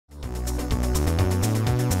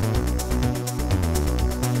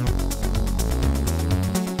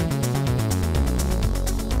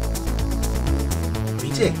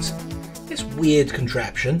Greetings! This weird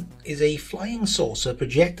contraption is a flying saucer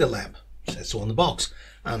projector lamp. It says so on the box,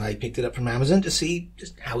 and I picked it up from Amazon to see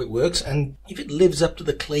just how it works and if it lives up to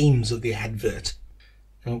the claims of the advert.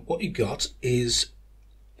 Now what you've got is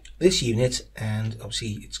this unit, and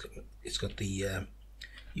obviously it's got the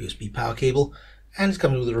USB power cable, and it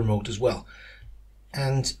comes with a remote as well.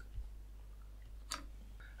 And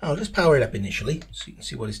I'll just power it up initially so you can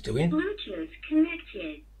see what it's doing. Bluetooth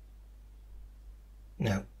connected.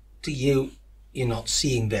 Now, to you, you're not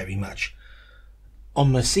seeing very much.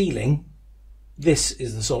 On my ceiling, this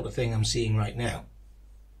is the sort of thing I'm seeing right now.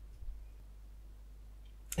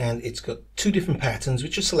 And it's got two different patterns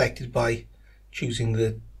which are selected by choosing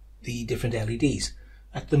the different LEDs.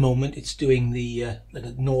 At the moment it's doing the like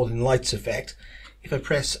a Northern Lights effect. If I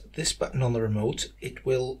press this button on the remote, it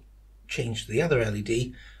will change to the other LED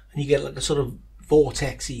and you get like a sort of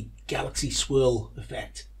vortexy galaxy swirl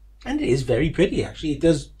effect. And it is very pretty actually. It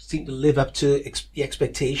does seem to live up to the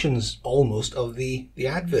expectations almost of the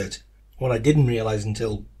advert. What I didn't realise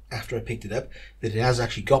until after I picked it up, that it has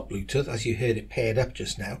actually got Bluetooth, as you heard it paired up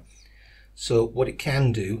just now. So what it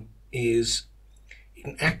can do is it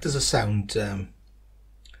can act as a sound,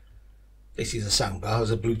 basically as a sound bar,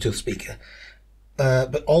 as a Bluetooth speaker.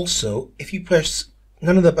 But also, if you press,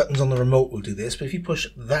 none of the buttons on the remote will do this, but if you push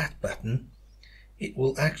that button, it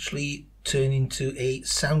will actually turn into a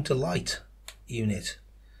sound to light unit.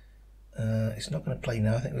 It's not going to play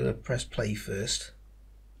now. I think we're going to press play first.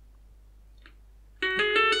 There we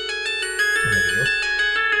go.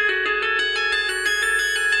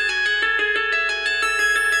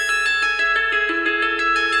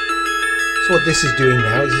 So what this is doing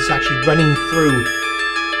now is it's actually running through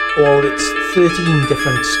all its 13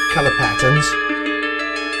 different colour patterns,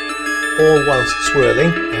 all whilst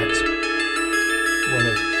swirling at one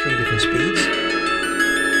of 3 different speeds.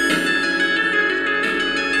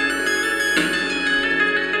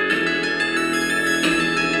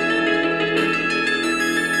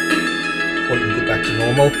 Or you can go back to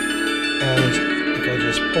normal, and if I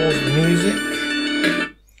just pause the music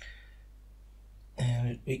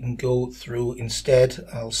and we can go through instead,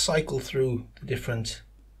 I'll cycle through the different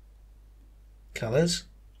colours.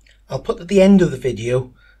 I'll put at the end of the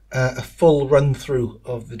video a full run through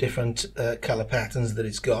of the different colour patterns that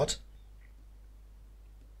it's got.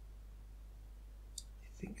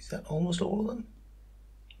 I think, is that almost all of them?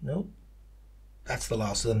 No, that's the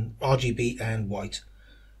last of them, RGB and white,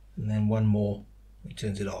 and then one more, it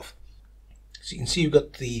turns it off. So you can see you've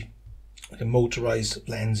got the motorized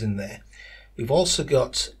lens in there. We've also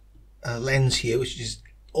got a lens here, which is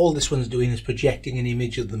all this one's doing is projecting an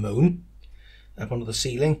image of the moon up onto the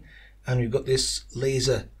ceiling, and we've got this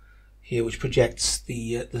laser here which projects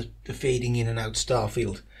the fading in and out star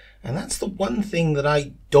field. And that's the one thing that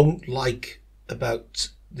I don't like about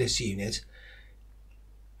this unit.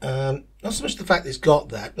 Not so much the fact that it's got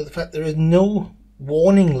that, but the fact there are no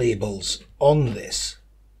warning labels on this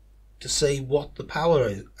to say what the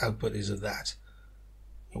power output is of that.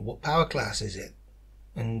 What power class is it,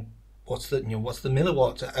 and what's the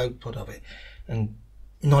milliwatt output of it, and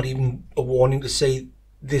not even a warning to say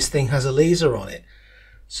this thing has a laser on it.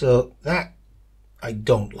 So that I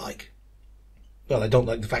don't like. Well, I don't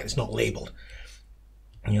like the fact it's not labelled.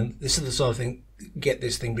 This is the sort of thing, get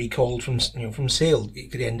this thing recalled from from sale. It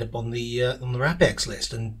could end up on the RAPEX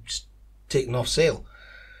list and just taken off sale.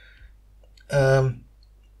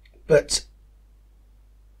 But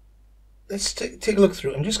let's take a look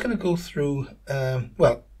through. I'm just going to go through.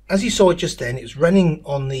 Well, as you saw it just then, it's running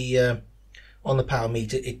on the power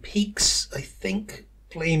meter. It peaks, I think,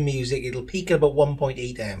 playing music. It'll peak at about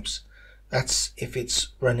 1.8 amps. That's if it's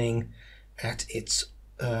running at its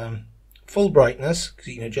full brightness, because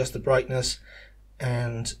you can adjust the brightness,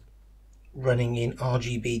 and running in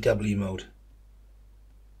RGBW mode,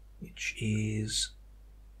 which is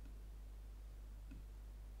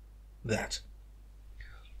that.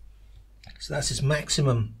 So that's its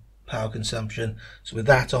maximum power consumption. So with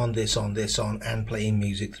that on, this on, this on, and playing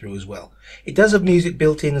music through as well. It does have music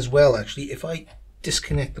built in as well, actually. If I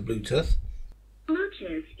disconnect the Bluetooth.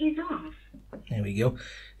 Bluetooth is off. There we go.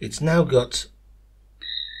 It's now got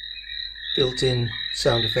built-in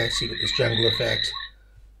sound effects. You've got this jungle effect.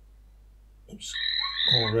 Oops.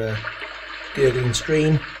 Or gurgling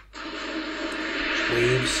stream.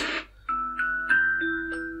 Waves.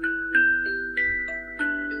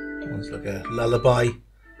 It's like a lullaby.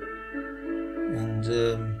 And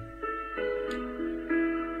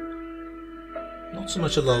not so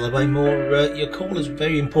much a lullaby, more your call is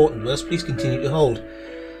very important to us, please continue to hold.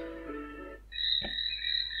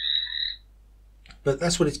 But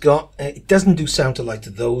that's what it's got. It doesn't do sound to light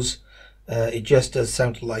to those. It just does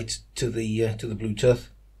sound light to the Bluetooth,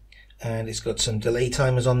 and it's got some delay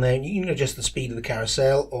timers on there. You can adjust the speed of the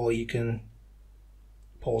carousel, or you can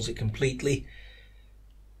pause it completely,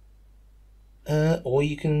 or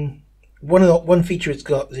you can. One feature it's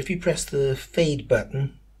got is if you press the fade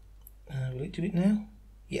button. Will it do it now?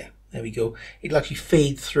 Yeah, there we go. It'll actually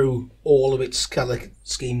fade through all of its color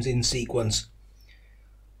schemes in sequence.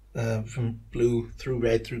 From blue through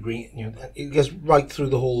red through green, it goes right through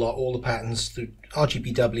the whole lot, all the patterns through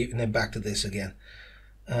RGBW and then back to this again.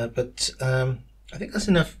 But I think that's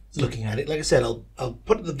enough looking at it. Like I said, I'll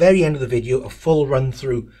put at the very end of the video a full run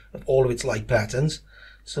through of all of its light patterns.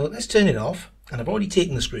 So let's turn it off, and I've already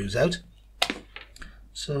taken the screws out.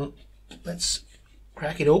 So let's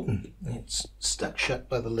crack it open. It's stuck shut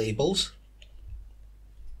by the labels.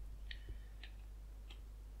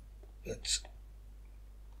 But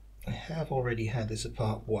I have already had this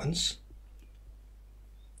apart once.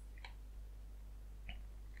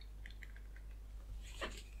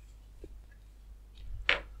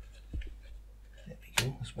 There we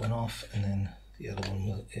go, there's one off, and then the other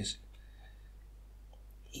one is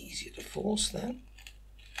easier to force then.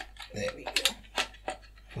 There we go.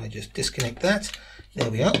 If I just disconnect that, there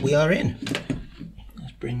we are, we are in.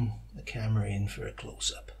 Let's bring the camera in for a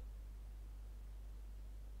close-up.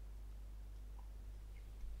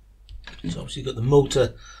 So obviously you've got the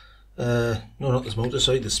motor, no, not this motor,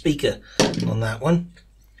 sorry, the speaker on that one.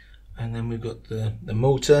 And then we've got the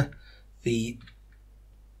motor, the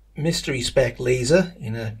mystery spec laser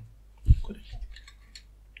in a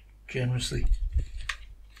generously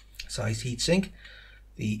sized heatsink,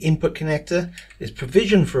 the input connector. There's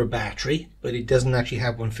provision for a battery, but it doesn't actually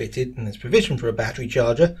have one fitted, and there's provision for a battery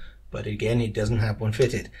charger, but again it doesn't have one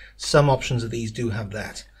fitted. Some options of these do have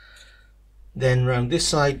that. Then around this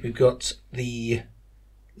side we've got the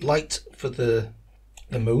light for the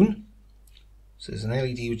moon. So there's an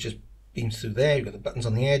LED which just beams through there. You've got the buttons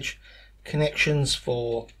on the edge, connections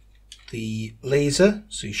for the laser,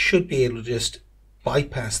 so you should be able to just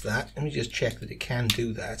bypass that. Let me just check that it can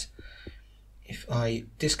do that. If I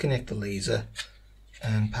disconnect the laser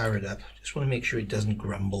and power it up, just want to make sure it doesn't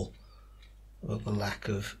grumble about the lack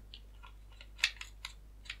of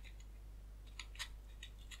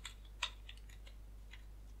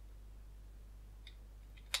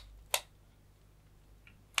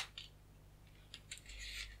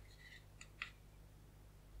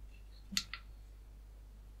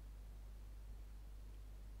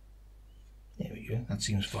that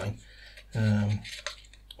seems fine.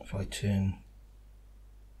 If I turn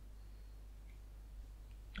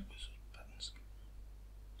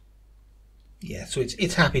yeah, so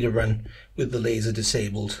it's happy to run with the laser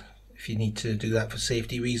disabled if you need to do that for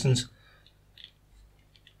safety reasons.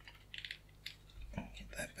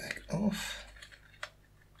 Get that back off.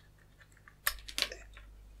 There.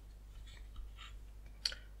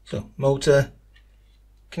 So motor,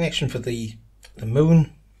 connection for the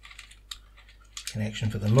moon, connection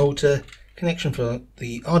for the motor, connection for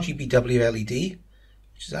the RGBW LED,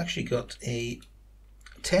 which has actually got a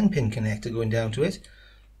 10-pin connector going down to it,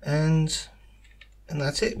 and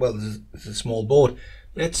that's it. Well, there's a small board.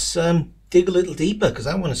 Let's dig a little deeper, because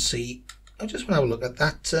I want to see, I just want to have a look at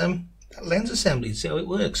that lens assembly and see how it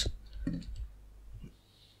works.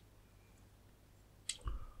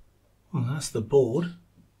 Well, that's the board.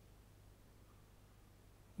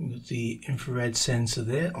 We've got the infrared sensor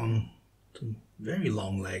there on some very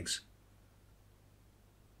long legs.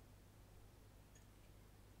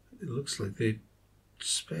 It looks like they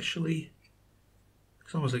specially,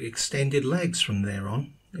 it's almost like extended legs from there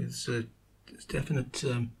on. There's definite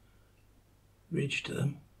ridge to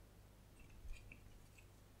them.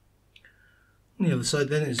 On the other side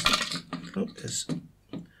then is, oh, there's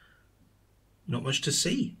not much to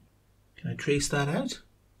see. Can I trace that out?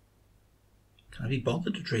 Can I be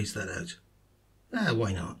bothered to trace that out?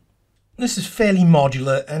 Why not? This is fairly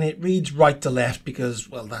modular, and it reads right to left because,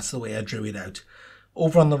 well, that's the way I drew it out.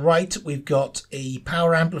 Over on the right we've got a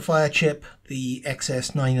power amplifier chip, the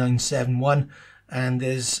XS9971, and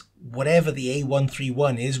there's whatever the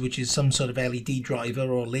A131 is, which is some sort of LED driver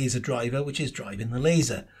or laser driver, which is driving the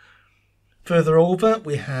laser. Further over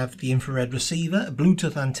we have the infrared receiver, a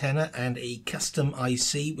Bluetooth antenna, and a custom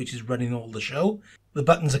IC which is running all the show. The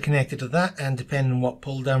buttons are connected to that, and depending on what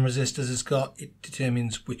pull down resistors it's got, it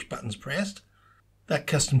determines which button's pressed. That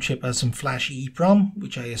custom chip has some flash EEPROM,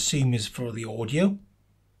 which I assume is for the audio.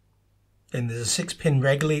 Then there's a 6-pin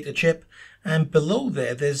regulator chip, and below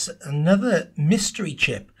there's another mystery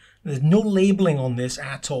chip. There's no labeling on this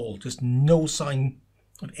at all, just no sign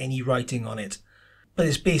of any writing on it. But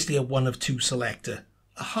it's basically a 1 of 2 selector.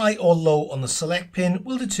 A high or low on the select pin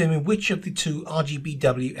will determine which of the two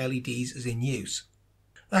RGBW LEDs is in use.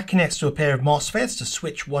 That connects to a pair of MOSFETs to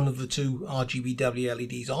switch one of the two RGBW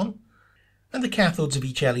LEDs on, and the cathodes of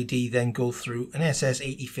each LED then go through an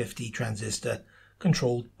SS8050 transistor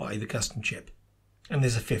controlled by the custom chip. And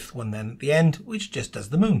there's a fifth one then at the end which just does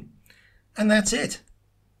the moon. And that's it.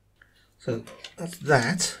 So that's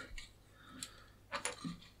that.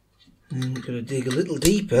 And then we're going to dig a little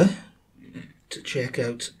deeper to check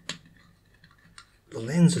out the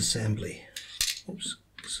lens assembly. Oops.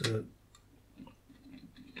 So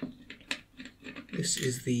this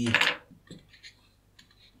is the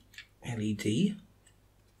LED.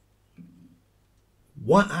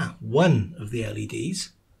 One of the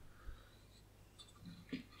LEDs.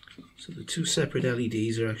 So the two separate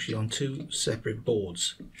LEDs are actually on two separate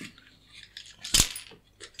boards.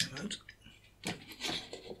 Take them out.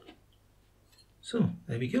 So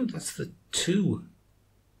there we go. That's the two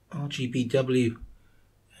RGBW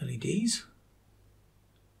LEDs.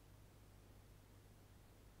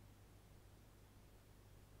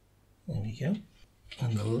 There we go.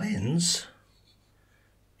 And the lens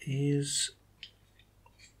is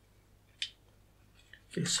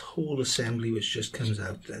this whole assembly which just comes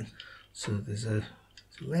out then. So there's a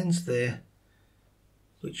lens there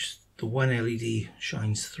which the one LED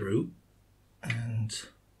shines through, and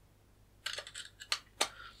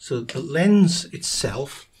so the lens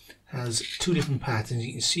itself has two different patterns.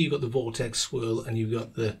 You can see you've got the vortex swirl and you've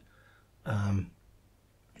got the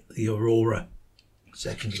aurora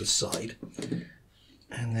section to the side,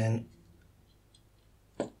 and then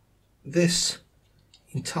this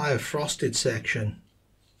entire frosted section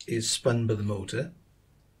is spun by the motor.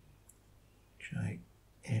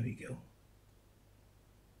 Here we go.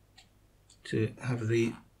 To have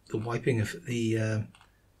the wiping of the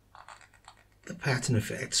pattern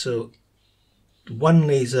effect. So the one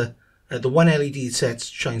laser, the one LED set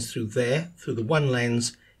shines through there, through the one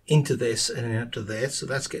lens into this, and then up to there. So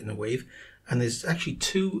that's getting a wave. And there's actually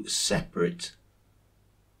two separate,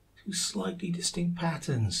 two slightly distinct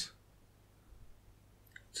patterns.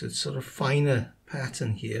 So it's sort of finer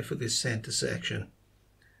pattern here for this center section.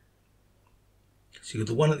 So you've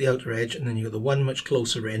got the one at the outer edge, and then you've got the one much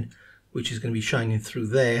closer in, which is going to be shining through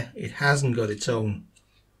there. It hasn't got its own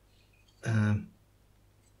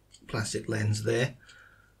plastic lens there.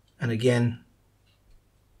 And again,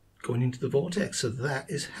 going into the vortex. So that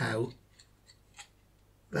is how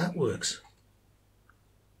that works.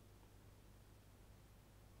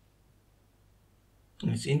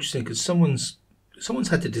 And it's interesting because someone's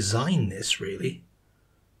had to design this really,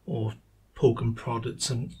 or poke and prod at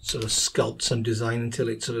some sort of sculpt some design until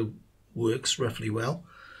it sort of works roughly well.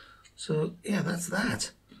 So yeah, that's that.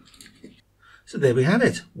 So there we had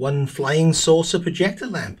it. One flying saucer projector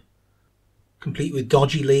lamp, complete with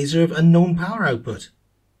dodgy laser of unknown power output.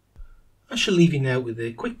 I shall leave you now with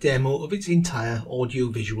a quick demo of its entire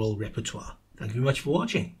audio-visual repertoire. Thank you very much for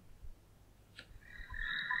watching.